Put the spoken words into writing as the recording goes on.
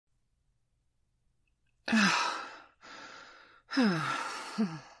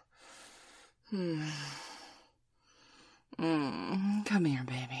Come here,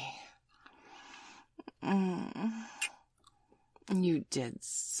 baby. You did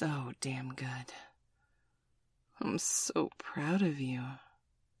so damn good. I'm so proud of you.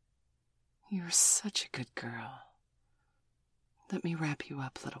 You're such a good girl. Let me wrap you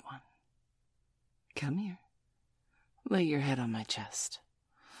up, little one. Come here. Lay your head on my chest.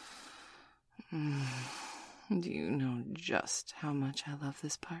 Do you know just how much I love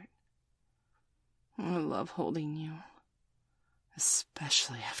this part? I love holding you,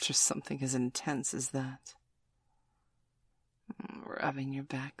 especially after something as intense as that. Rubbing your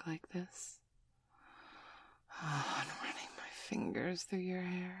back like this. And running my fingers through your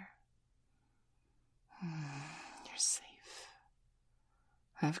hair. You're safe.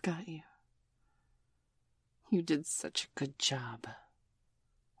 I've got you. You did such a good job.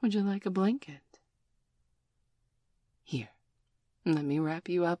 Would you like a blanket? Here, let me wrap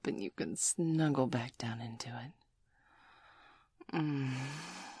you up and you can snuggle back down into it.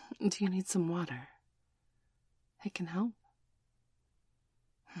 Do you need some water? I can help.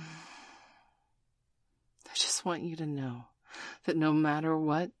 I just want you to know that no matter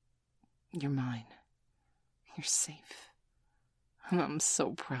what, you're mine. You're safe. And I'm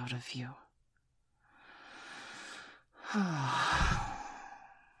so proud of you.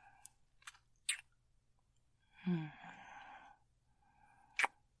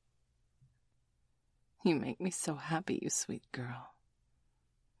 You make me so happy, you sweet girl.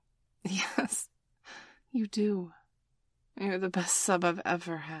 Yes, you do. You're the best sub I've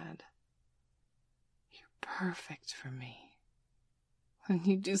ever had. You're perfect for me. And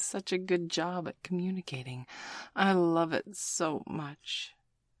you do such a good job at communicating. I love it so much.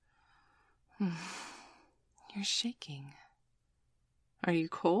 You're shaking. Are you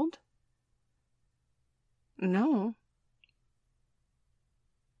cold? No.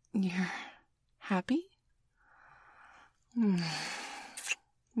 You're happy?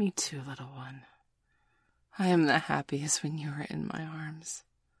 Me too, little one. I am the happiest when you are in my arms.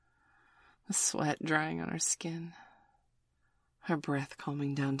 The sweat drying on our skin. Our breath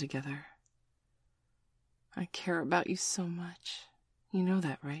calming down together. I care about you so much. You know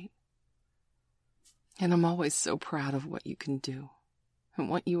that, right? And I'm always so proud of what you can do and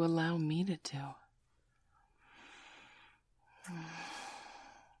what you allow me to do.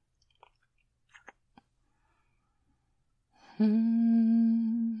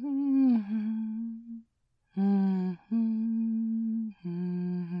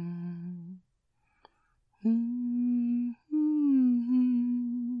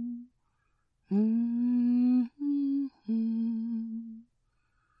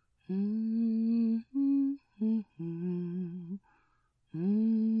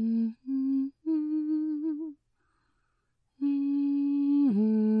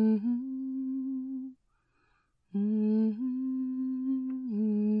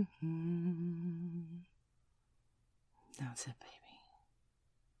 That's it, baby.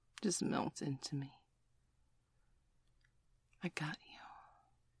 Just melt into me. I got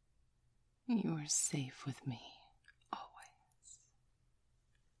you. You are safe with me, always.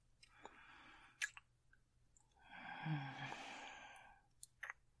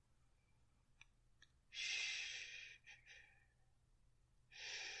 Shh.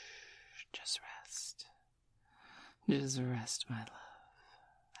 Just rest. Just rest, my love.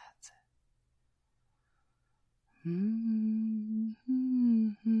 That's it.